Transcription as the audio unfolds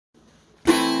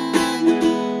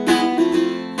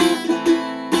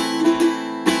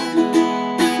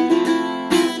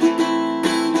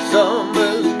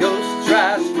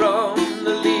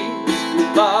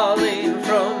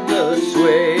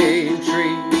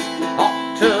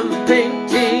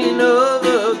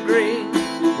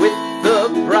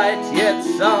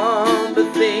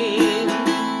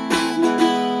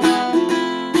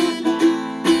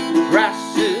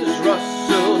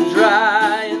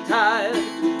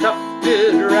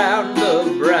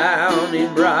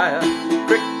and briar.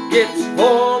 Crickets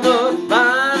form a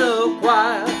final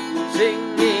choir,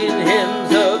 singing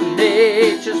hymns of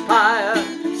nature's pyre.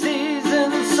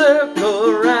 Seasons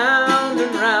circle round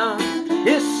and round,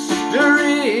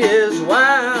 history is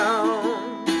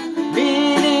wound.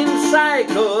 Meaning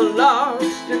cycle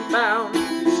lost and found,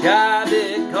 sky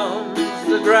becomes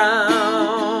the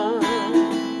ground.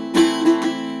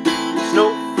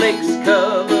 Snowflakes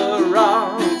cover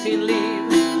rotting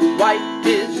leaves, white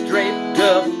is draped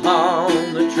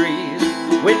upon the trees.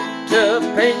 Winter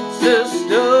paints a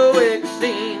stoic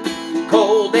scene,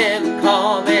 cold and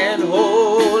calm and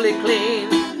wholly clean.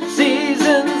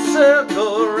 Seasons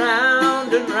circle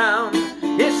round and round,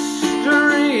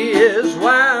 history is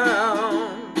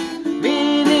wound.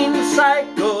 Meaning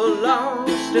cycle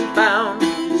lost and found,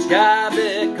 sky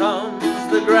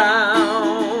becomes the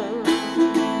ground.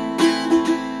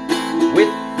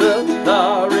 With the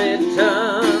thaw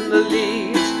return the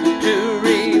leaves to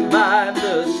revive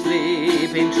the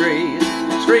sleeping trees.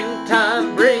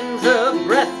 Springtime brings a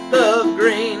breath of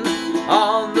green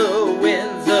on the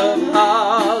winds of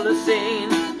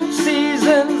Holocene.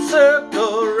 Seasons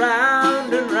circle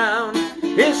round and round,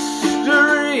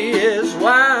 history is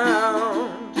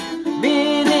wound.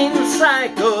 Meaning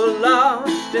cycle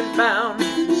lost and found,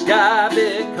 sky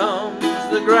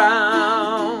becomes the ground.